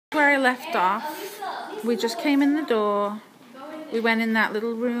Where I left off, we just came in the door. We went in that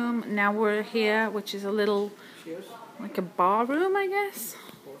little room. Now we're here, which is a little, like a bar room, I guess.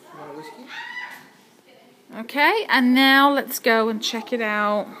 Okay, and now let's go and check it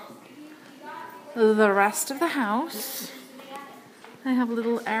out. The rest of the house. I have a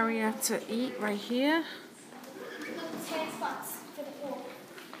little area to eat right here.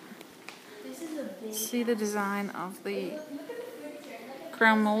 See the design of the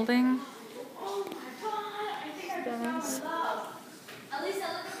crown molding.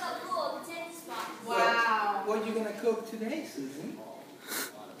 Wow. What are you gonna cook today, Susan?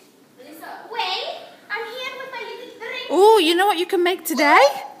 Wait, I'm here with my little drink. Oh, you know what you can make today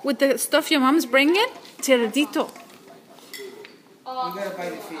with the stuff your mom's bringing? Tiradito. We're gonna buy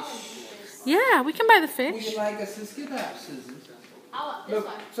the fish. Yeah, we can buy the fish. Would you like a sister kebab, Susan? Look,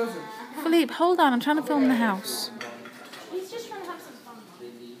 Susan. Philippe, hold on. I'm trying to film the house. He's just trying to have some fun.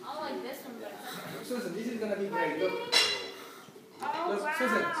 I like this one better. Susan, this is gonna be great. Look. Oh, Look, wow.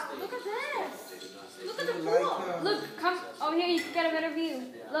 Susan. Look at this. Look at the You pool. like, Look, come over here. You can get a better view.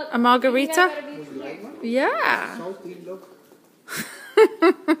 Look. A margarita? You can get a better view Would from you like here. one? Yeah. Salty, look. You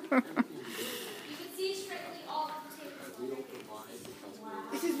can see strictly all the table.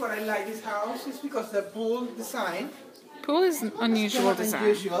 This is what I like this house. It's because the pool design. Pool is an unusual Not design,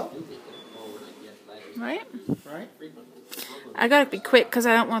 unusual, right? right? I gotta be quick because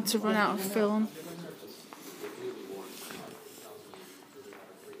I don't want to run out of film.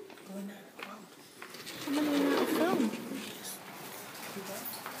 I'm running out of film.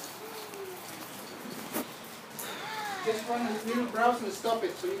 Just run a little browse and stop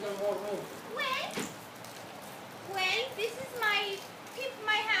it so you can more room. Well, this is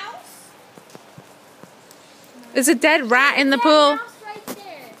my house. There's a dead rat in the pool. House right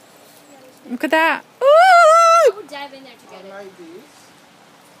there. Look at that. I Ooh! would dive in there to get I it. like this.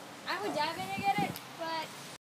 I would dive in there to get